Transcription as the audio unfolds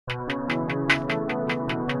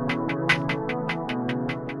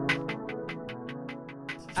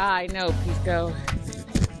I know, Peko.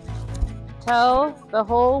 Tell the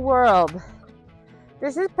whole world.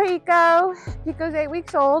 This is Peko. Peko's 8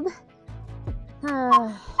 weeks old.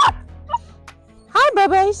 Hi,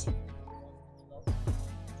 bubbies.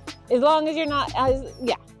 As long as you're not,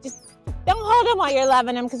 yeah, just don't hold him while you're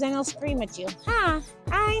loving him, because then he'll scream at you. Huh?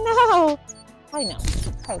 I know. I know.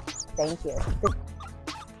 Hey, thank you.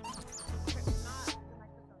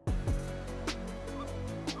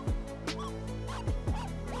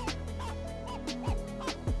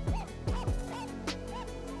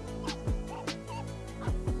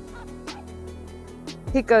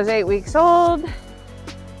 Peko's 8 weeks old.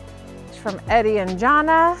 It's from Eddie and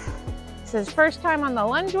Jonna. It's his first time on the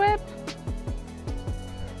lunge whip.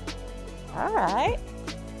 All right.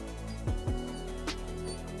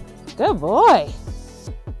 Good boy.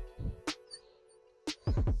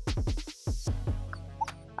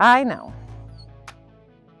 I know.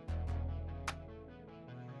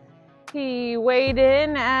 He weighed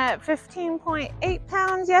in at 15.8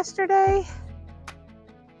 pounds yesterday.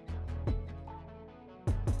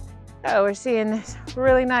 Oh, we're seeing this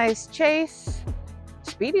really nice chase.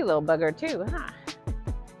 Speedy little bugger too, huh?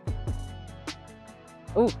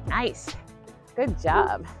 Ooh, nice. Good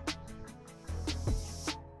job.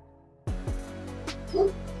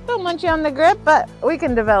 Still munchy on the grip, but we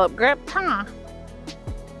can develop grip, huh?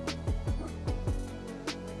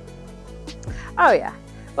 Oh yeah.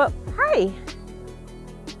 Well, hi.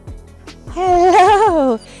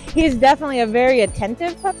 Hello. He's definitely a very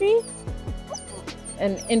attentive puppy.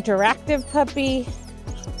 An interactive puppy.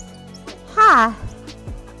 Ha!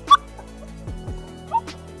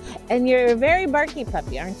 And you're a very barky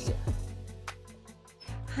puppy, aren't you?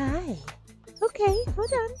 Hi. Okay,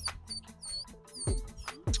 hold on.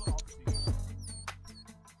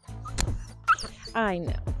 I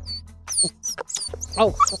know.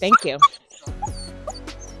 Oh, thank you.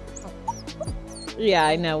 Yeah,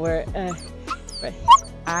 I know.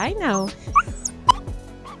 I know.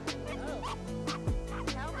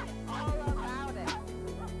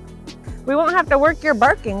 We won't have to work your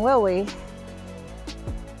barking, will we?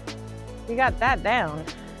 You got that down.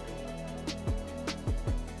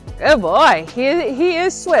 Good boy. He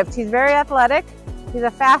is swift. He's very athletic. He's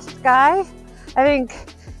a fast guy. I think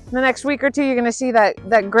in the next week or two, you're going to see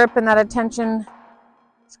that grip and that attention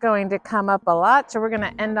is going to come up a lot. So we're going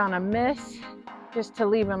to end on a miss just to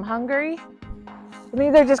leave him hungry. And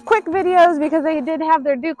these are just quick videos because they did have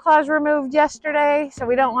their dew claws removed yesterday. So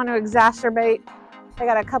we don't want to exacerbate. I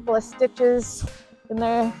got a couple of stitches in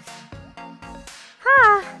there.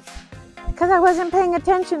 Ha! Because I wasn't paying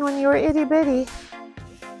attention when you were itty bitty.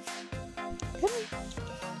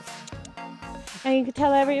 And you could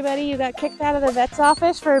tell everybody you got kicked out of the vet's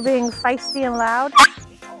office for being feisty and loud.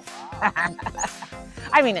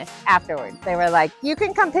 I mean, afterwards. They were like, you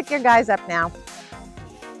can come pick your guys up now.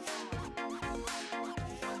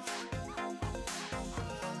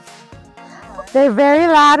 They're very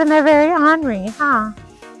loud and they're very ornery, huh?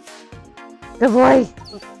 Good boy.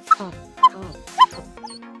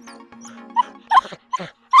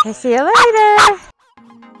 I'll see you later.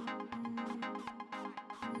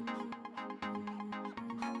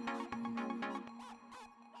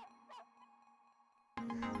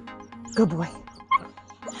 Good boy.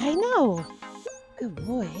 I know. Good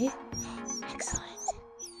boy. Excellent.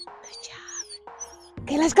 Good job.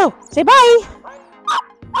 Okay, let's go. Say bye.